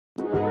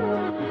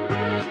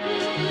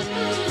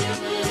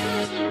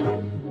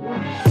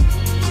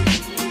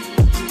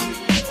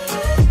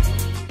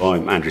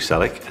I'm Andrew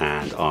Sellick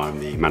and I'm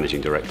the Managing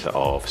Director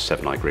of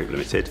 7i Group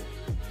Limited.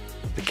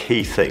 The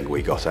key thing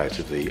we got out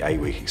of the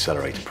 8-week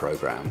Accelerator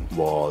programme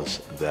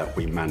was that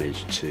we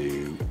managed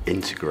to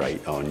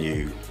integrate our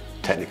new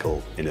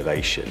technical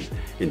innovation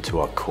into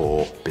our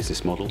core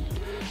business model,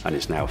 and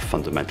it's now a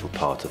fundamental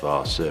part of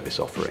our service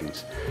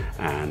offerings.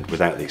 And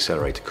without the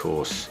Accelerator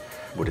course,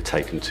 it would have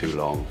taken too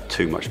long,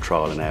 too much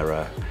trial and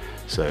error.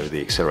 So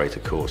the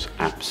Accelerator course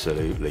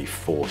absolutely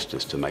forced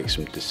us to make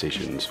some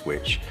decisions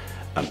which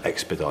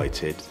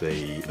expedited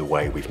the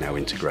way we've now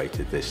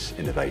integrated this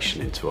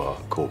innovation into our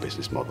core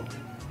business model.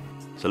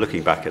 So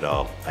looking back at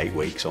our 8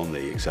 weeks on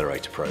the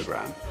Accelerator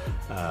programme,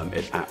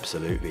 it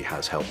absolutely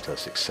has helped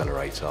us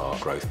accelerate our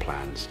growth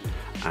plans.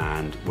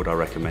 And would I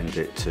recommend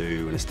it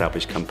to an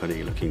established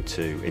company looking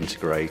to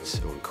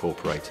integrate or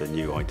incorporate a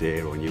new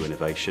idea or new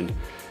innovation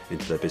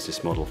into their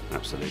business model?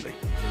 Absolutely.